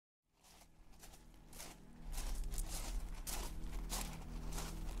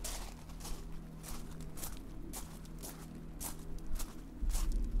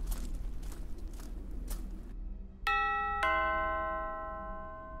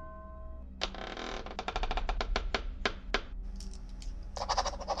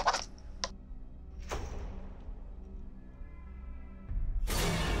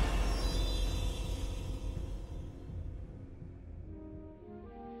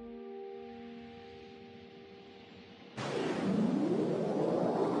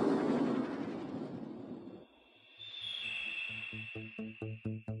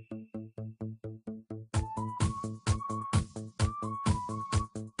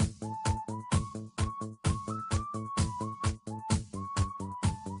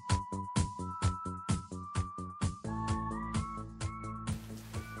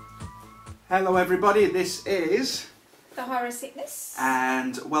Hello everybody, this is The Horror Sickness.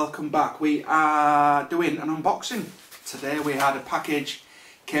 and welcome back. We are doing an unboxing. Today we had a package,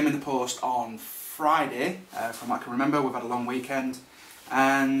 came in the post on Friday, from what I can remember. We've had a long weekend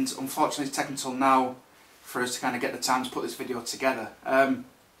and unfortunately it's taken until now for us to kind of get the time to put this video together.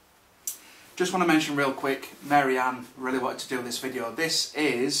 Just want to mention real quick, Mary Ann really wanted to do this video. This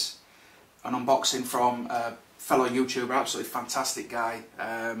is an unboxing from a fellow YouTuber, absolutely fantastic guy,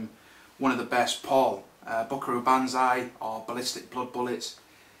 one of the best, Paul, buckaroobanzai or Ballistic blood bullets,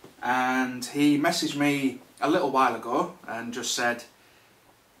 and he messaged me a little while ago and just said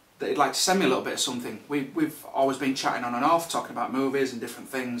that he'd like to send me a little bit of something. We've always been chatting on and off, talking about movies and different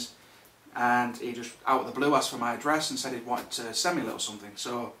things, and he just out of the blue asked for my address and said he'd wanted to send me a little something.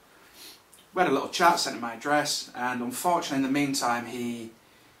 So we had a little chat, sent him my address, and unfortunately in the meantime he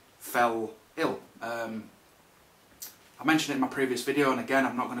fell ill. I mentioned it in my previous video, and again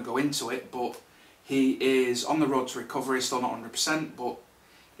I'm not going to go into it, but he is on the road to recovery, still not 100%, but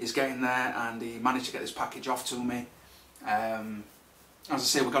he's getting there, and he managed to get this package off to me. As I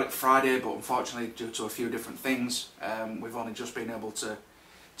say, we got it Friday, but unfortunately due to a few different things, we've only just been able to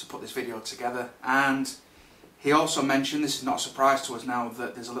put this video together. And he also mentioned, this is not a surprise to us now,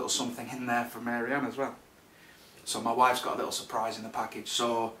 that there's a little something in there for Mary Ann as well. So my wife's got a little surprise in the package,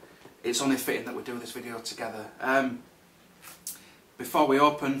 so it's only fitting that we do this video together. Before we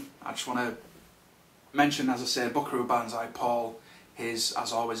open, I just want to mention, as I say, buckaroobanzai Paul. As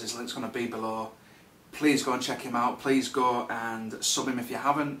always, his link's going to be below. Please go and check him out. Please go and sub him if you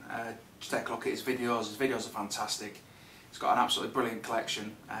haven't. Just take a look at his videos. His videos are fantastic. He's got an absolutely brilliant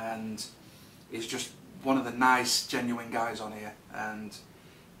collection, and he's just one of the nice, genuine guys on here, and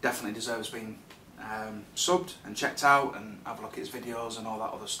definitely deserves being subbed and checked out, and have a look at his videos and all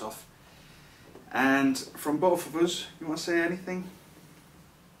that other stuff. And from both of us, you want to say anything?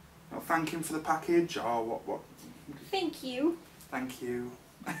 Or thank him for the package, or what? Thank you. Thank you.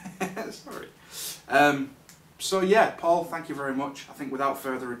 Sorry. So yeah, Paul, thank you very much. I think without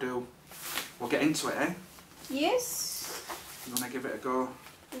further ado, we'll get into it, eh? Yes. You want to give it a go?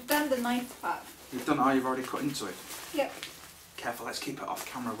 We've done the ninth part. You've done it, you've already cut into it? Yep. Careful, let's keep it off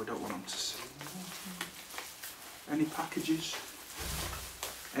camera, we don't want them to see. Any packages?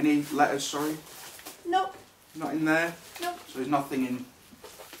 Any letters, sorry? Nope. Not in there? Nope. So there's nothing in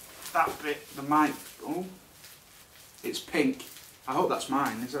that bit. The mic, oh, it's pink. I hope that's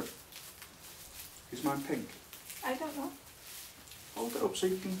mine. Is mine pink? I don't know. Hold it up so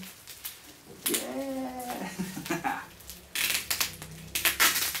you can. Yeah.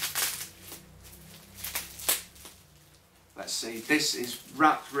 Let's see. This is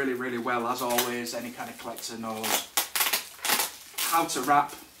wrapped really, really well, as always. Any kind of collector knows how to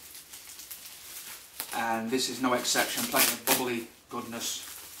wrap, and this is no exception. Plenty of bubbly goodness.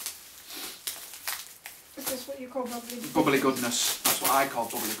 Is this what you call bubbly? Bubbly goodness. That's what I call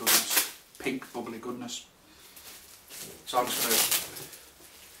bubbly goodness. Pink bubbly goodness. So I'm just going to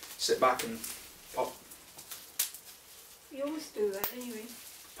sit back and pop. You always do that anyway.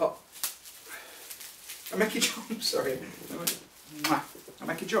 Pop. I make you jump, sorry. I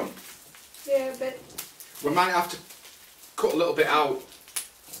make you jump. Yeah, but We might have to cut a little bit out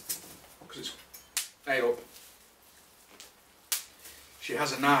because it's way up. She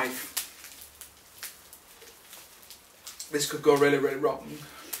has a knife. This could go really, really wrong.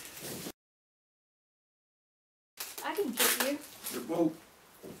 I can get you. Well,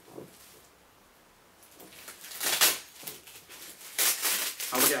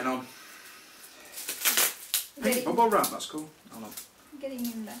 how are we getting on? Pink bubble wrap, that's cool. Hold on. Getting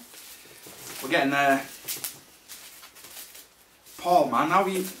in there. We're getting there. Paul, man, how are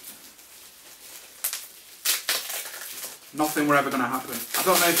you? Nothing were ever going to happen. I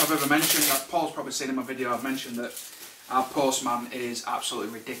don't know if I've ever mentioned that. Paul's probably seen in my video. I've mentioned that our postman is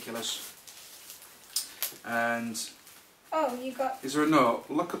absolutely ridiculous. And Oh, you got. is there a note?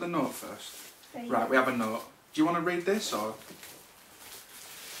 Look at the note first. Right, we have a note. Do you want to read this or?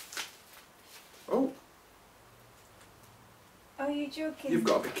 Oh. Oh, you're joking. You've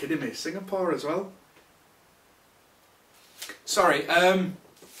got to be kidding me. Singapore as well? Sorry, I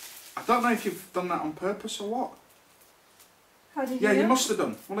don't know if you've done that on purpose or what. How did you Yeah, know? you must have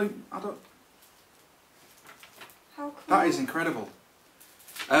done. Well, I don't... How cool. That is incredible.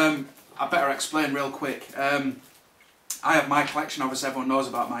 I better explain real quick. I have my collection, obviously everyone knows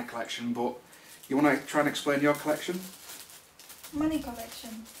about my collection, but you want to try and explain your collection? Money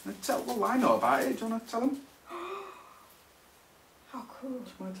collection. Well, I know about it. Do you want to tell them? How cool. Do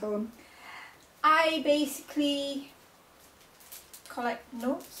you want to tell them? I basically collect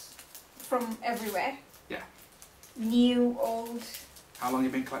notes from everywhere. Yeah. New, old. How long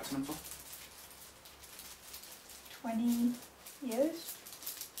have you been collecting them for? 20 years.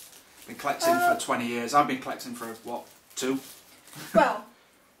 Been collecting for 20 years. I've been collecting for, what, 2? Well,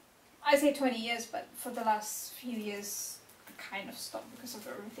 I say 20 years, but for the last few years I kind of stopped because of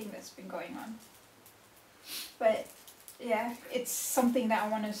everything that's been going on. But yeah, it's something that I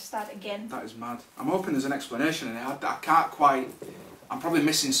want to start again. That is mad. I'm hoping there's an explanation in it. I can't quite... I'm probably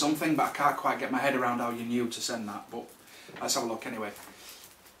missing something, but I can't quite get my head around how you knew to send that. But let's have a look anyway.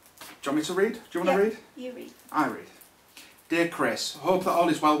 Do you want me to read? Do you want to read? You read. I read. Dear Chris, hope that all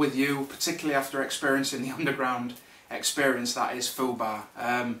is well with you, particularly after experiencing the underground experience that is Fubar.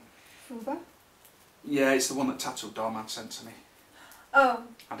 Fubar? Yeah, it's the one that Tattoo Doorman sent to me. Oh.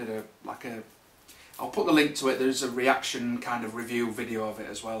 I did I'll put the link to it. There's a reaction kind of review video of it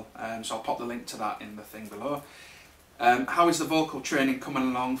as well. So I'll pop the link to that in the thing below. How is the vocal training coming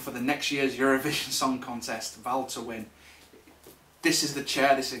along for the next year's Eurovision Song Contest? Val to win. This is the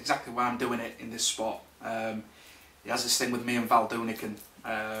chair. This is exactly why I'm doing it in this spot. He has this thing with me and Val Doonican.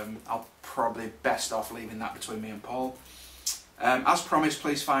 I'll probably best off leaving that between me and Paul. As promised,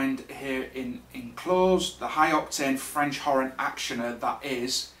 please find here enclosed the high octane French horror actioner that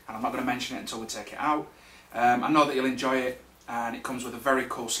is, and I'm not going to mention it until we take it out. I know that you'll enjoy it, and it comes with a very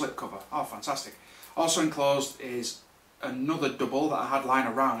cool slipcover. Oh, fantastic. Also enclosed is another double that I had lying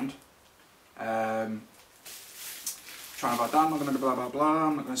around. Trying about that, I'm not going to blah blah blah,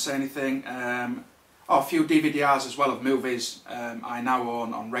 I'm not going to say anything. A few DVDs as well of movies I now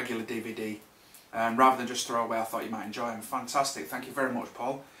own on regular DVD. Rather than just throw away, I thought you might enjoy them. Fantastic, thank you very much,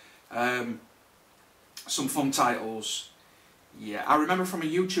 Paul. Some fun titles. Yeah, I remember from a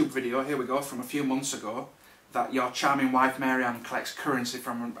YouTube video, here we go, from a few months ago, that your charming wife Marianne collects currency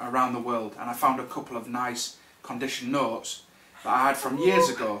from around the world, and I found a couple of nice condition notes that I had from years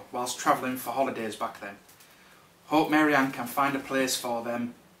ago whilst travelling for holidays back then. Hope Marianne can find a place for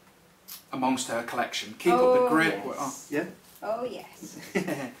them amongst her collection. Keep up the great work. Oh, yeah? Oh, yes.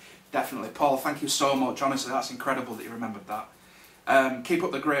 Definitely. Paul, thank you so much. Honestly, that's incredible that you remembered that. Keep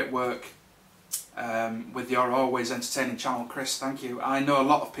up the great work with your always entertaining channel, Chris. Thank you. I know a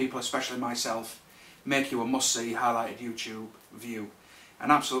lot of people, especially myself, make you a must-see highlighted YouTube view.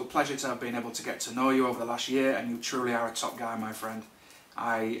 An absolute pleasure to have been able to get to know you over the last year, and you truly are a top guy, my friend.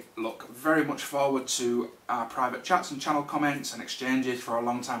 I look very much forward to our private chats and channel comments and exchanges for a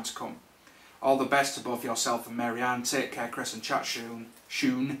long time to come. All the best to both yourself and Marianne. Take care, Chris, and chat soon.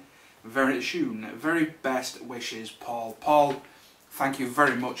 Very best wishes, Paul. Paul, thank you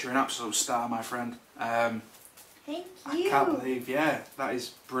very much. You're an absolute star, my friend. Thank you. I can't believe, yeah, that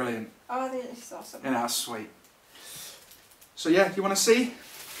is brilliant. Oh, that is awesome. Yeah, that's sweet. So yeah, you want to see?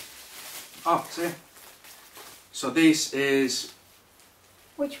 Oh, see. So this is...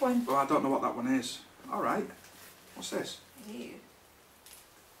 Which one? Well, I don't know what that one is. Alright. What's this? Ew.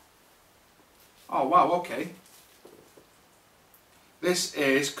 Oh, wow, okay. This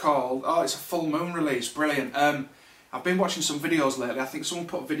is called... Oh, it's a full moon release. Brilliant. I've been watching some videos lately. I think someone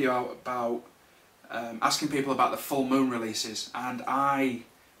put a video out about asking people about the full moon releases, and I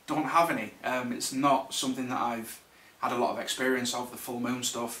don't have any. It's not something that I've had a lot of experience of, the full moon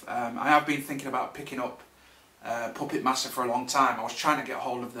stuff. I have been thinking about picking up Puppet Master for a long time. I was trying to get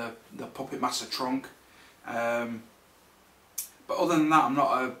hold of the Puppet Master trunk, but other than that, I'm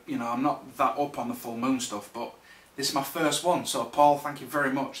not that up on the full moon stuff. But this is my first one, so Paul, thank you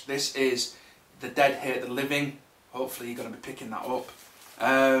very much. This is The Dead Hate the Living. Hopefully you're going to be picking that up.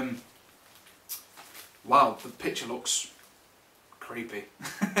 Wow, the picture looks creepy.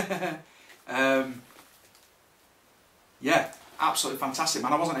 Yeah, absolutely fantastic,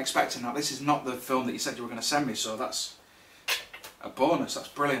 man. I wasn't expecting that. This is not the film that you said you were going to send me, so that's a bonus. That's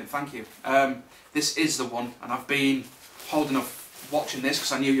brilliant, thank you. This is the one, and I've been holding off watching this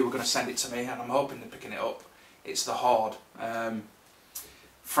because I knew you were going to send it to me, and I'm hoping to picking it up. It's The Horde,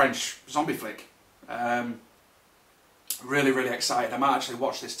 French zombie flick. Really, really excited. I might actually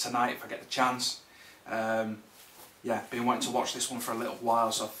watch this tonight if I get the chance. Yeah, been wanting to watch this one for a little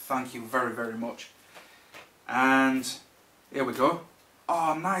while, so thank you very, very much. And here we go.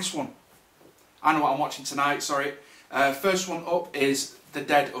 Oh, nice one. I know what I'm watching tonight, sorry. First one up is The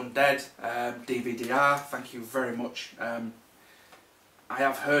Dead Undead DVD-R. Thank you very much. I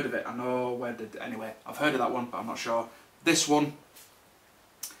have heard of it. I know where did... Anyway, I've heard of that one, but I'm not sure. This one,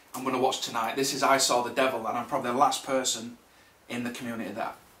 I'm going to watch tonight. This is I Saw the Devil, and I'm probably the last person in the community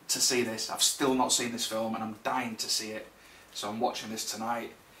to see this. I've still not seen this film, and I'm dying to see it. So I'm watching this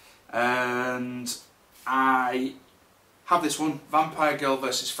tonight. And I have this one, Vampire Girl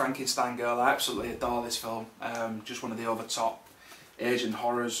versus Frankenstein Girl. I absolutely adore this film. Just one of the over-top Asian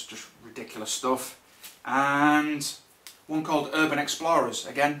horrors, just ridiculous stuff. And one called Urban Explorers.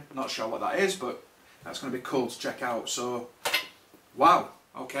 Again, not sure what that is, but That's going to be cool to check out. So, wow,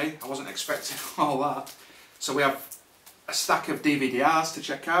 okay, I wasn't expecting all that. So we have a stack of DVDs to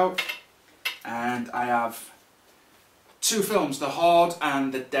check out, and I have 2 films, The Horde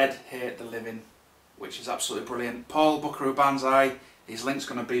and The Dead Hate the Living, which is absolutely brilliant. Paul, Buckaroo Banzai, his link's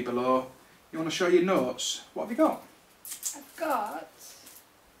going to be below. You want to show your notes? What have you got? I've got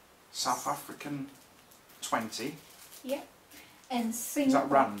South African 20. Yeah. And Singapore. Is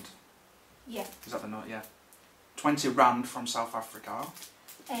that rand? Yeah. Is that the note? Yeah. 20 rand from South Africa.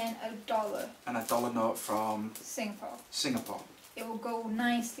 And $1. And a dollar note from Singapore. Singapore. It will go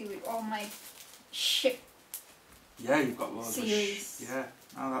nicely with all my ship Yeah, you've got loads series. of yeah.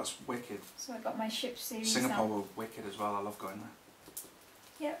 Oh, that's wicked. So I got my ship series Singapore now. were wicked as well. I love going there.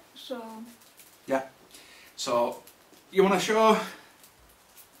 Yeah, so... Yeah. So, you want to show?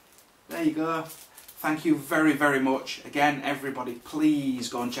 There you go. Thank you very, very much. Again, everybody, please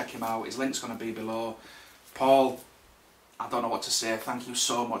go and check him out. His link's going to be below. Paul, I don't know what to say. Thank you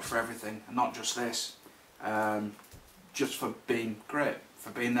so much for everything. And not just this. Just for being great.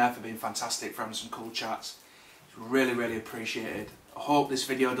 For being there, for being fantastic, for having some cool chats. It's really, really appreciated. I hope this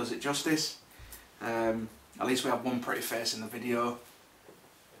video does it justice. At least we have one pretty face in the video.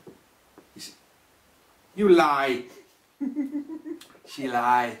 You lie. She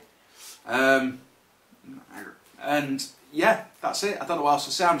lie. And yeah, that's it. I don't know what else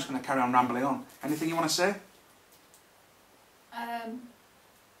to say. I'm just going to carry on rambling on. Anything you want to say?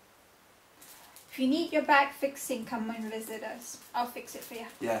 If you need your bag fixing, come and visit us. I'll fix it for you.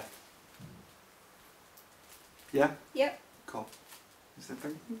 Yeah. Yeah? Yep. Cool. Is that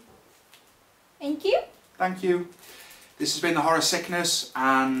thing? Thank you. Thank you. This has been The Horror Sickness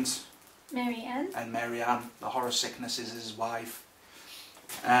and Mary Ann. And Mary Ann. The Horror Sickness is his wife.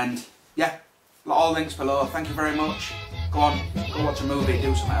 And yeah, all links below. Thank you very much. Go on, go watch a movie,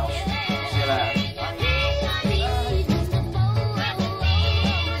 do something else. See you later. Bye.